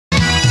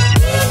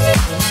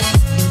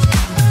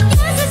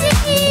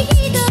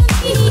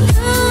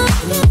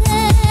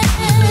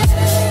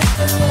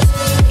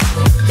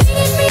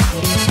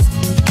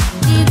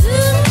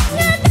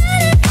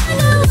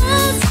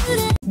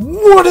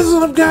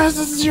guys?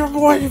 This is your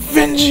boy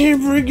Vinci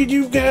bringing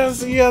you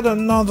guys yet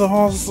another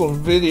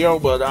awesome video,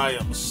 but I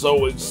am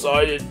so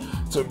excited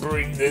to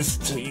bring this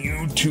to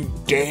you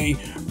today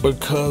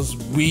because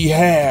we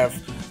have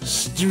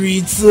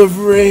Streets of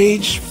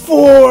Rage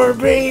 4,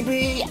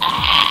 baby!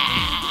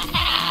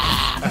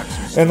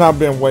 And I've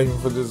been waiting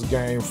for this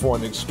game for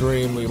an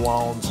extremely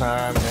long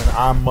time, and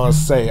I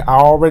must say, I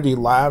already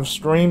live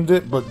streamed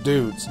it, but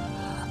dudes,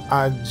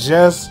 I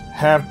just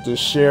have to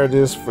share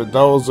this for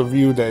those of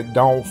you that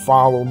don't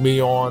follow me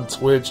on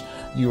Twitch.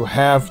 You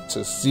have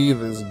to see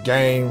this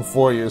game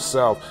for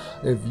yourself.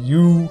 If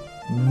you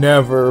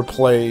never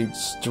played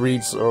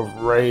Streets of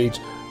Rage,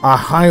 I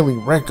highly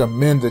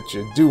recommend that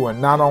you do.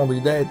 And not only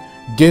that,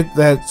 get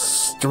that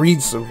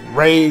Streets of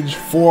Rage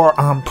 4.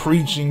 I'm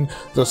preaching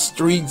the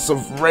Streets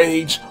of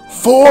Rage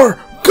 4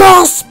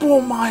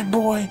 gospel, my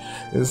boy.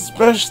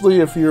 Especially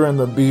if you're in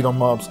the beat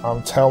 'em ups,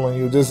 I'm telling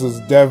you, this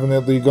is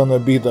definitely gonna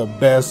be the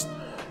best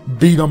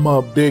beat 'em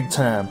up big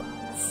time.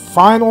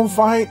 Final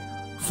Fight,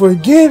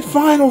 forget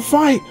Final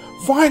Fight.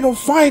 Final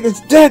Fight is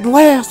dead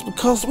last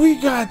because we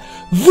got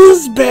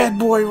this bad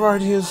boy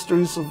right here,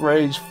 Streets of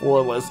Rage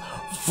 4. Let's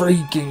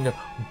freaking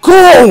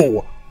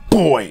go,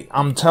 boy.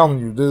 I'm telling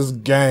you, this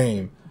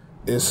game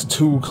is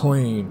too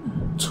clean,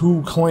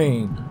 too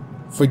clean.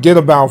 Forget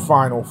about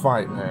Final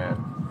Fight,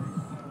 man.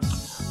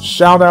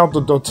 Shout out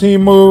to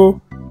Dotemu,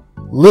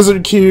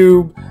 Lizard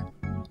Cube,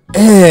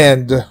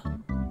 and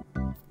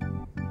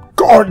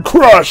Guard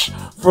Crush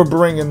for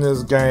bringing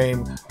this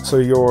game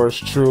to yours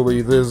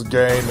truly. This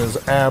game is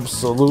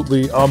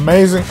absolutely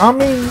amazing. I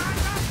mean,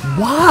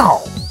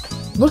 wow!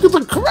 Look at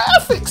the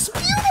graphics!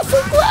 Beautiful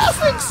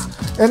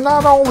graphics! And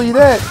not only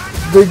that,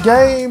 the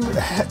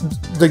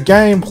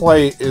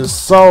gameplay is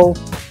so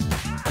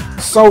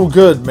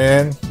good,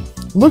 man.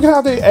 Look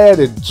how they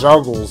added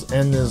juggles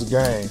in this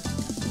game.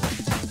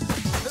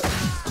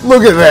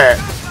 Look at that!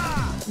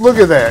 Look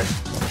at that!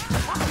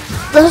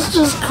 That's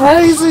just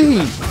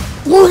crazy!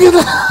 Look at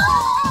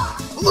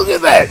that! Look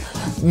at that!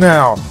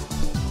 Now,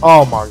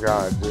 oh my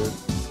god, dude.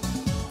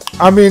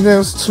 I mean,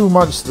 there's too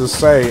much to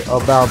say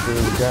about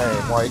this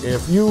game. Like,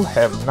 if you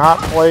have not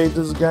played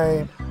this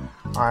game,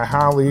 I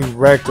highly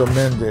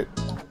recommend it.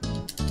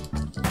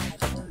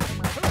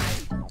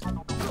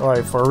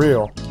 Like, for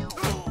real.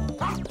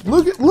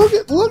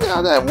 Look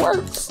how that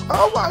works.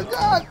 Oh my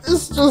god,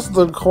 it's just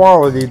the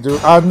quality,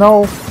 dude. I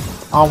know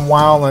I'm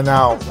wilding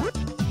out,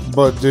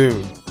 but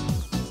dude,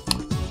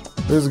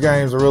 this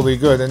game's really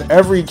good. And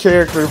every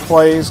character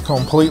plays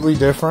completely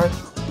different.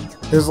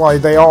 It's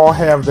like they all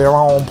have their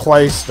own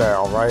play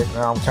style, right?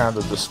 Now I'm kind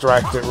of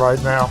distracted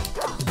right now.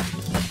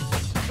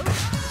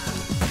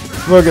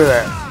 Look at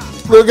that.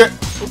 Look at...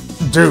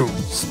 Dude,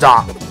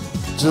 stop.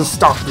 Just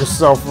stop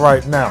yourself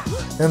right now.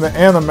 And the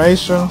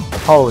animation,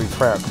 holy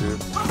crap,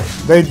 dude.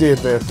 They did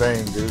their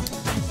thing, dude.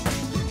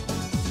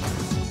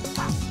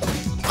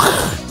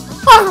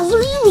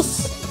 You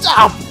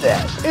stop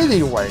that.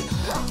 Anyway,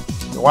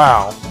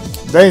 wow.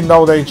 They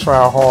know they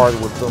try hard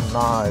with them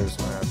knives,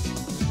 man.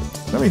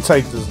 Let me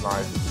take this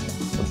knife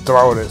and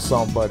throw it at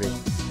somebody.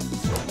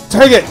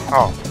 Take it!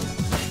 Oh.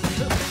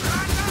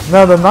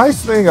 Now, the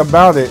nice thing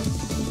about it,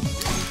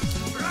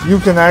 you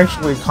can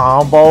actually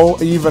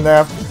combo even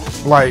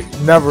after, like,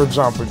 never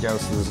jump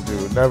against this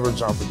dude. Never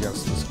jump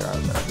against this guy,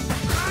 man.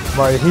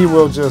 Like, he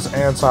will just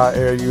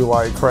anti-air you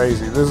like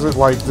crazy. This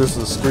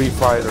is Street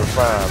Fighter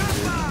 5,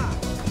 dude.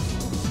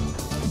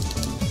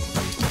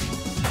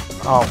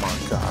 Oh my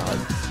god.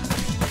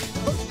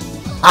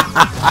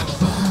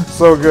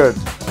 So good.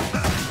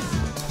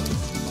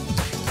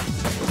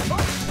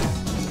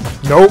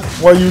 Nope.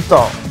 What you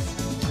thought?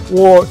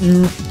 What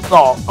you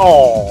thought?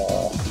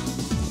 Oh.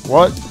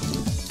 What?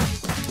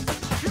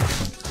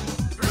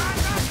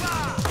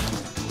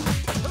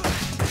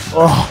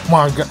 Oh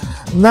my god.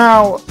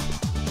 Now,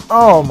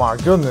 oh my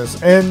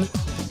goodness. And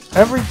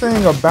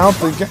everything about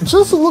the game,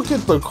 just look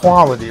at the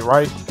quality,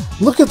 right?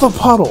 Look at the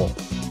puddle.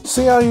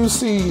 See how you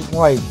see,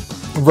 like,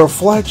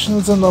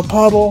 reflections in the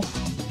puddle?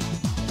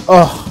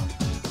 Ugh.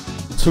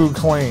 Too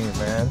clean,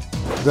 man.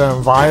 The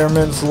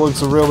environments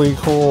looks really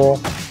cool.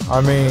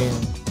 I mean,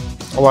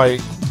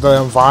 like,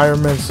 the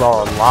environments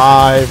are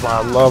alive.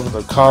 I love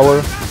the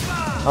color.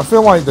 I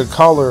feel like the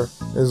color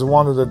is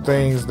one of the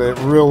things that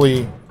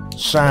really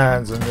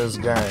shines in this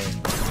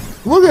game.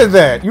 Look at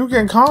that. You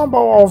can combo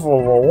off of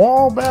a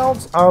wall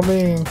bounce. I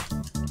mean,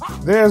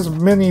 there's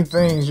many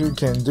things you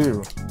can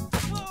do.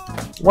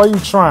 What are you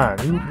trying?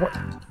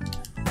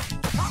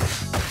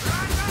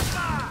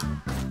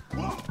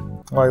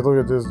 Like, look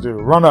at this dude.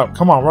 Run up.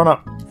 Come on, run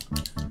up.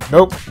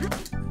 Nope.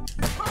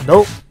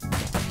 Nope.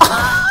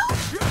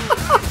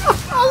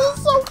 This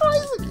is so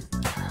crazy.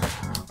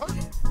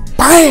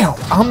 Bam!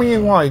 I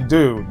mean, like,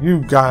 dude,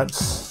 you've got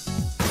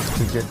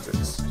to get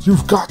this.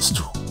 You've got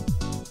to.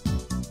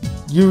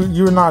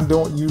 You're not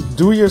doing... You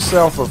do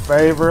yourself a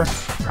favor.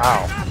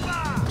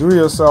 Ow. Do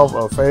yourself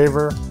a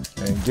favor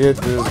and get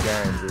this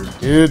game, dude.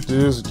 Get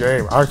this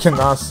game. I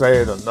cannot say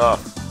it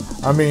enough.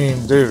 I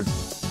mean, dude,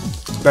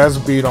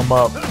 best beat 'em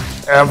up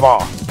ever.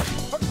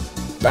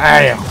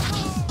 Bam.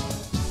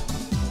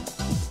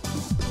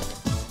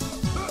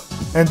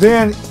 And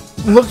then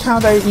look how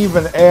they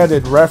even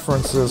added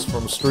references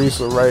from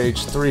Streets of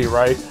Rage 3,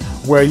 right?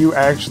 Where you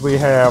actually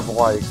have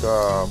like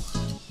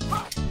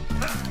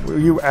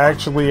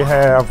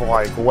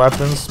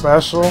weapon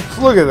specials.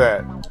 Look at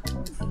that.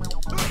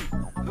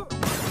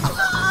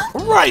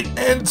 Right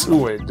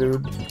into it,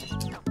 dude.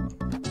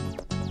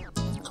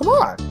 Come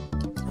on.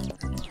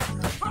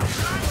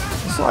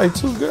 It's like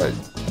too good.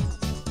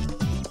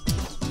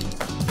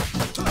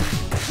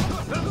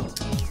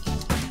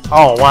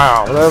 Oh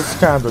wow, that's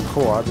kind of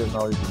cool. I didn't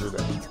know you could do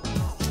that.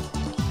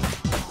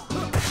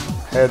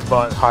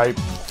 Headbutt hype.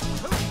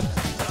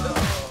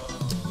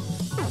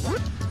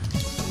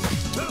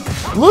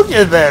 Look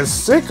at that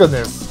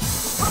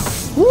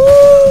sickness. Woo!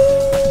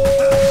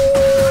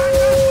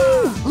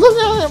 Look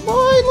at it,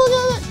 boy. Look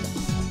at it.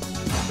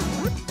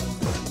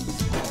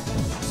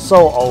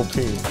 So OP.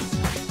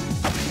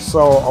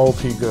 So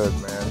OP good,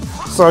 man.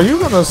 So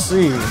you're gonna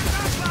see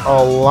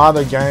a lot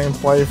of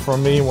gameplay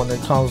from me when it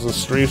comes to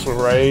Streets of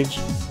Rage.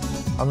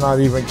 I'm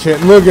not even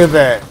kidding. Look at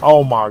that.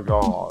 Oh my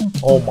god.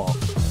 Oh my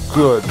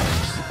goodness.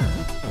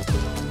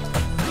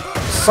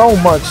 So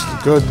much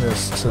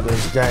goodness to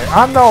this game.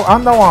 I know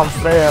I'm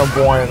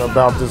fanboying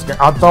about this game.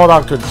 I thought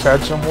I could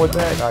catch him with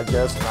that. I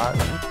guess not.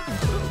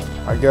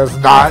 I guess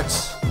not.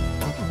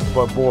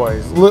 But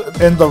boys, look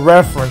in the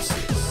references.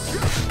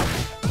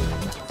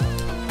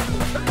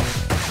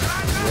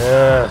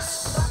 Yes.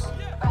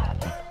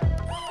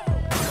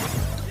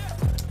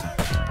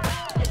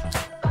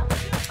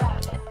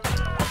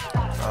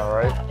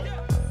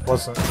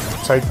 Listen,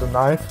 take the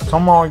knife.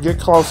 Come on, get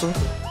closer.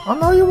 I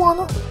know you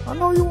wanna. I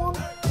know you wanna.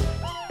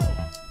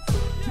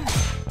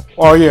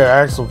 Oh yeah,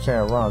 Axel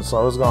can't run,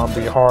 so it's gonna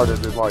be harder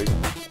to like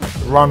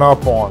run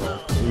up on him.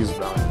 He's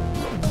done.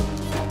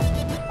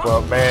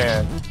 But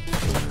man,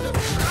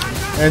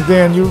 and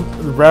then you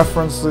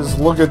references.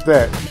 Look at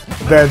that.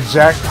 That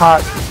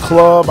Jackpot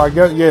Club. I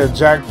guess yeah,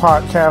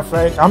 Jackpot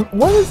Cafe.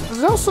 What is? Did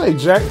y'all say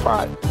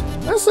Jackpot?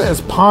 That says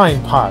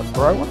Pine Pot,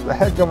 bro. What the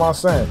heck am I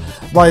saying?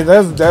 Like,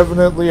 that's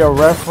definitely a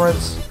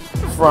reference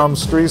from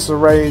Streets of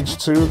Rage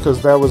 2,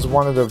 because that was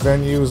one of the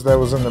venues that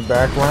was in the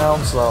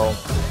background, so...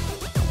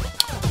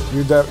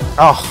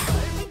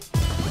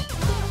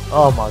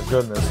 Oh my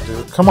goodness,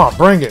 dude. Come on,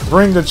 bring it.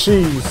 Bring the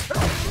cheese.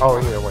 Oh,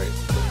 yeah, wait.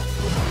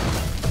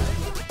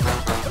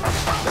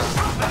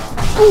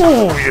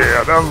 Oh,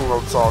 yeah, that's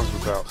what I'm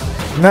talking about.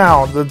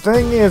 Now, the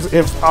thing is,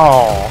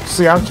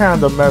 see, I'm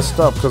kind of messed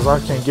up because I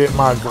can get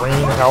my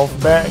green health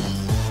back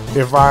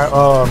if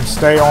I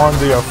stay on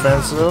the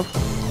offensive.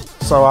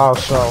 So I'll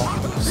show.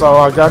 So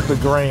I got the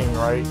green,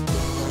 right?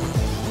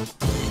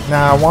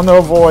 Now I want to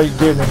avoid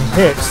getting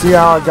hit. See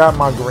how I got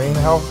my green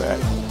health back?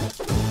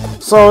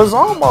 So it's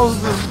almost,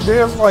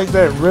 there's like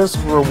that risk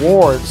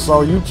reward,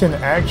 so you can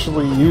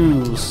actually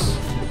use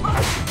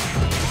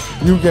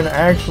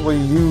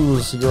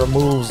your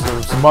moves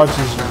as much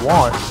as you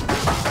want.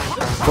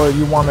 But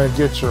you want to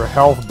get your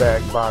health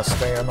back by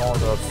staying on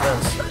the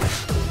offensive.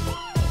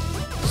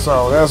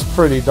 So that's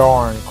pretty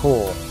darn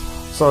cool.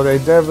 So they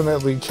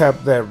definitely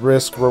kept that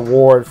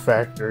risk-reward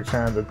factor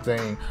kind of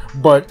thing,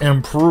 but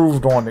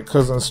improved on it.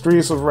 Because in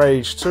Streets of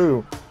Rage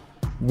 2,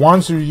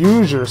 once you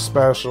use your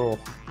special,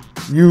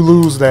 you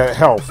lose that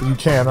health. You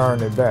can't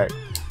earn it back.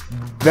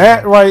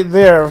 That right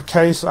there, in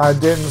case I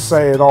didn't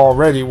say it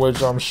already,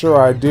 which I'm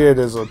sure I did,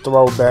 is a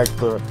throwback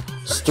to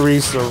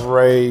Streets of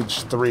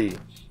Rage 3.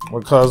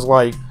 Because,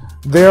 like,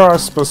 there are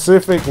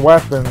specific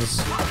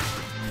weapons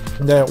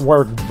that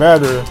work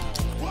better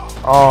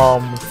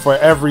for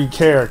every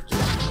character.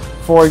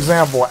 For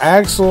example,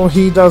 Axel,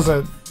 he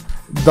doesn't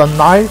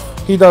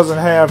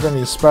have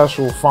any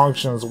special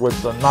functions with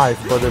the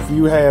knife, but if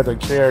you had a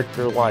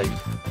character like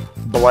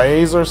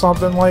Blaze or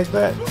something like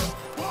that,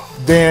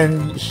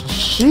 then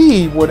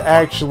she would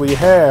actually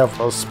have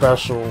a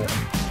special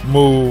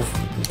move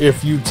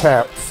if you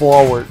tap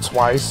forward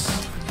twice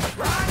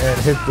and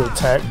hit the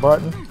attack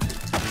button.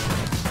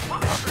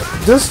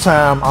 This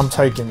time, I'm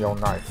taking your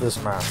knife.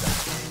 It's mine.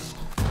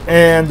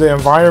 And the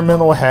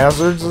environmental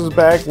hazards is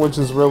back, which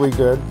is really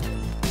good.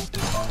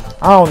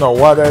 I don't know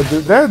why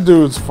that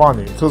dude's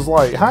funny. Because,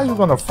 like, how you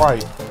gonna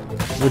fight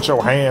with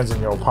your hands in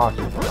your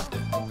pocket?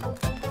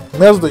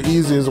 That's the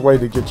easiest way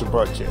to get your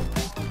butt kicked.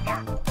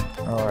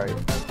 Alright.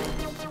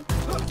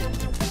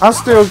 I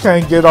still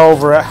can't get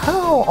over it.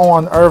 How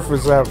on earth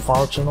is that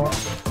functional?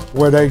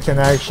 Where they can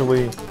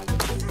actually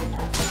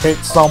hit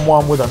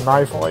someone with a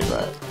knife like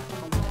that?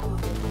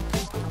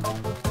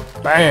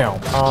 Bam!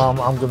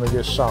 I'm gonna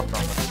get shot now.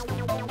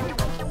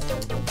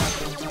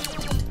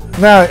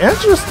 Now, the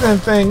interesting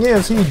thing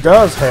is, he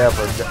does have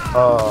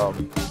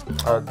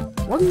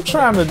what are you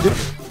trying to do?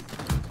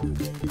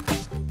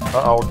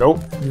 Uh-oh, nope.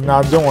 You're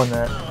not doing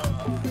that.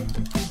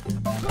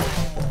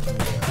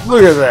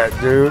 Look at that,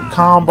 dude.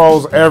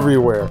 Combos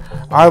everywhere.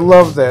 I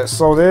love that.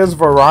 So there's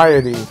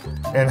variety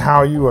in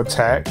how you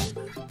attack,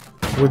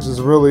 which is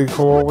really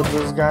cool with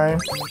this game.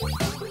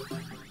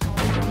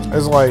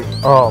 It's like,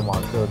 oh my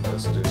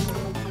goodness, dude.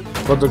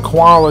 But the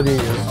quality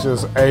is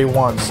just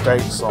A1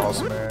 steak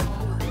sauce, man.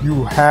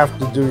 you have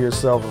to do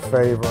yourself a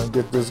favor and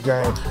get this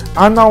game.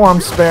 I know I'm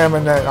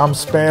spamming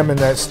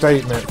that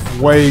statement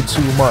way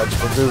too much,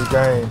 but this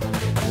game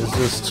is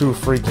just too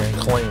freaking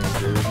clean,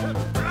 dude.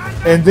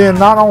 And then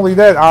not only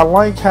that, I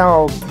like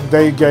how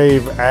they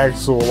gave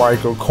Axel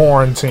like a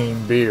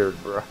quarantine beard,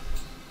 bro.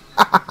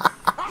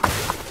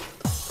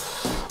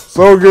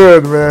 So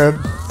good, man.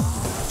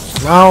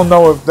 I don't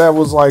know if that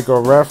was like a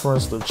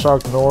reference to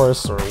Chuck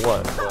Norris or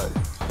what, but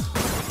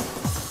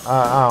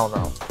I don't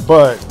know.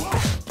 But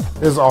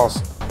it's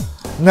awesome.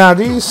 Now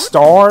these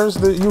stars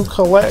that you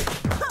collect,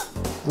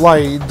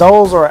 like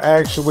those are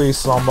actually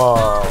some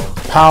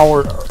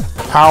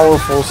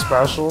powerful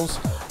specials.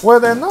 Well,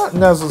 they're not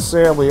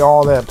necessarily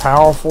all that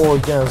powerful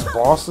against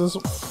bosses.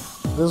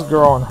 This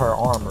girl in her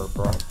armor,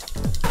 bro.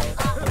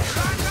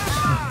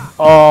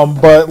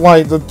 But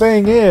like the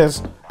thing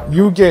is,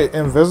 you get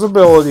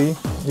invisibility,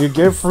 you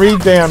get free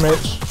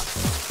damage,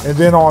 and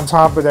then on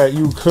top of that,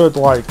 you could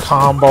like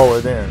combo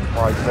it in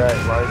like that,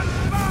 right?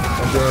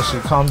 And then she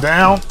come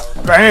down,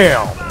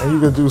 bam, and you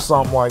could do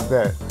something like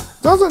that.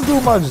 Doesn't do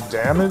much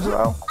damage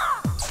though.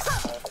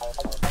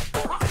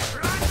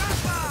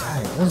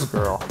 Dang, this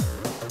girl.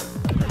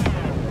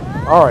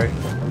 Alright.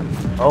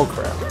 Oh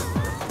crap.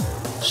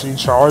 She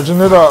charging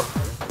it up.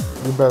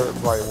 You better,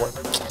 like, what?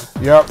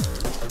 Yep.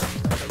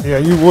 Yeah,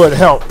 you would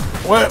help.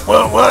 What?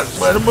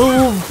 Better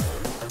move.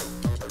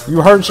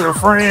 You hurt your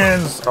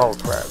friends. Oh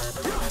crap.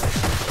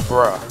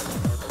 Bruh.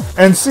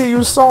 And see,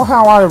 you saw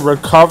how I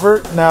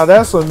recovered? Now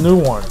that's a new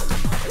one.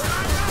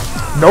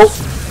 Nope.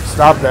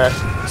 Stop that.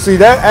 See,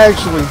 that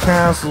actually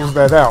cancels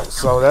that out.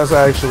 So that's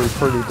actually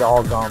pretty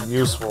doggone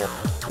useful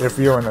if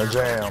you're in a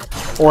jam.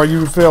 Or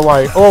you feel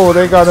like, oh,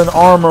 they got an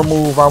armor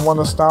move, I want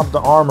to stop the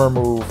armor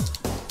move.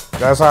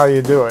 That's how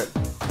you do it.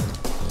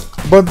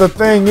 But the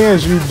thing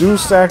is, you do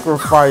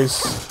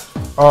sacrifice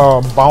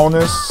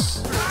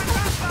bonus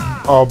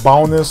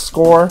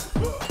score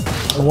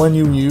when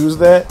you use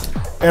that.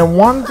 And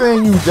one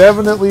thing you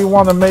definitely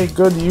want to make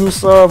good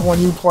use of when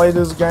you play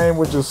this game,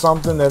 which is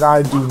something that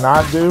I do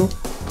not do,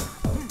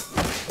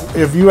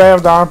 if you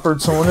have the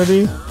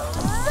opportunity,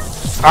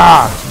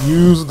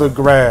 use the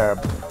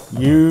grab.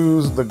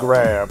 Use the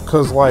grab,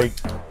 because like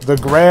the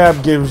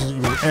grab gives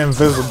you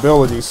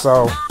invisibility,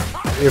 so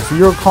if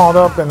you're caught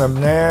up in a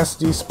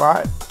nasty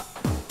spot,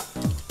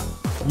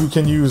 you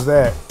can use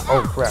that.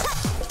 Oh crap.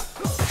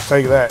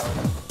 Take that.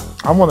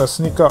 I want to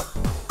sneak up.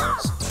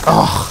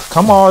 Oh,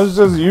 come on, it's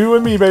just you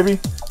and me, baby.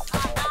 That's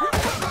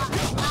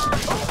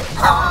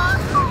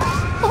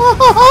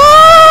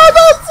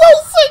so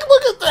sick.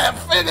 Look at that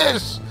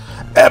finish.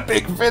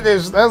 Epic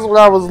finish. That's what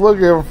I was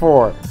looking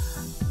for.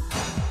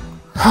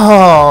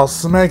 Oh,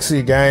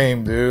 smexy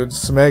game, dude.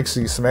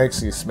 Smexy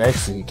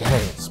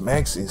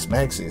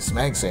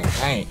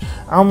game.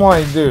 I'm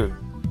like, dude,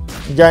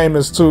 the game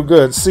is too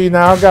good. See,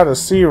 now I got a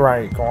C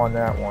rank on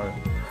that one.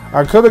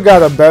 I could have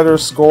got a better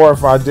score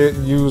if I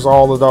didn't use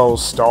all of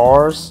those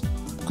stars,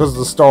 because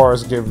the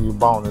stars give you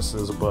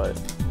bonuses, but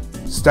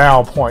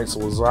style points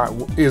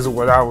is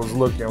what I was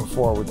looking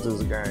for with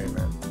this game,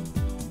 man.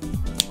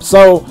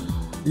 So,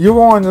 you're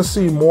going to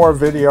see more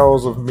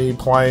videos of me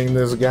playing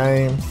this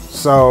game,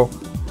 so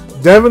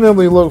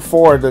definitely look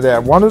forward to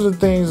that. One of the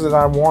things that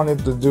I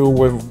wanted to do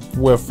with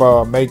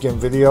making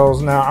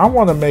videos, now I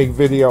want to make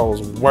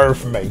videos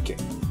worth making,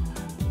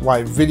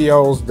 like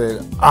videos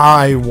that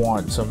I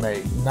want to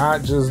make,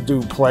 not just do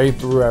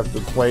playthrough after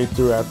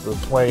playthrough after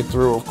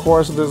playthrough. Of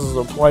course this is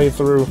a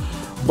playthrough,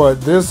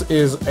 but this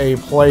is a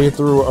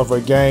playthrough of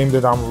a game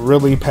that I'm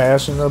really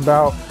passionate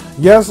about.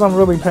 Yes, I'm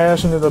really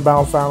passionate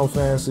about Final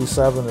Fantasy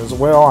VII as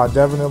well. I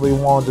definitely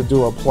wanted to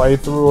do a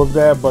playthrough of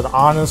that, but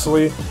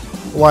honestly,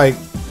 like,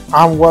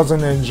 I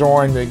wasn't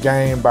enjoying the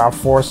game by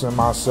forcing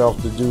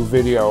myself to do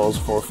videos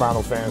for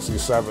Final Fantasy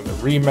VII the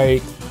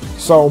remake.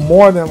 So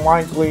more than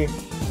likely,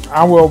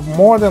 I will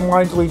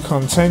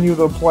continue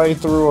the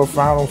playthrough of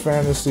Final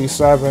Fantasy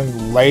VII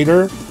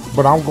later,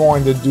 but I'm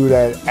going to do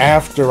that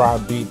after I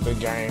beat the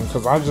game,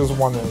 because I just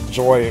want to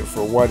enjoy it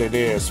for what it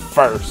is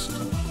first.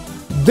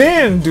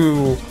 Then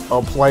do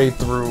a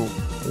playthrough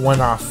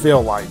when I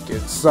feel like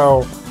it.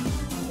 So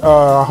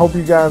I hope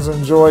you guys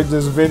enjoyed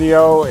this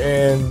video,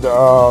 and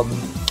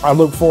I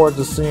look forward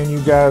to seeing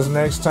you guys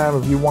next time.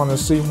 If you want to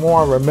see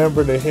more,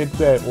 remember to hit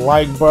that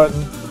like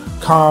button,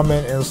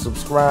 comment, and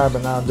subscribe,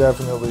 and I'll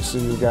definitely see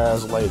you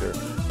guys later.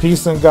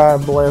 Peace and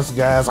God bless,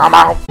 guys. I'm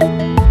out.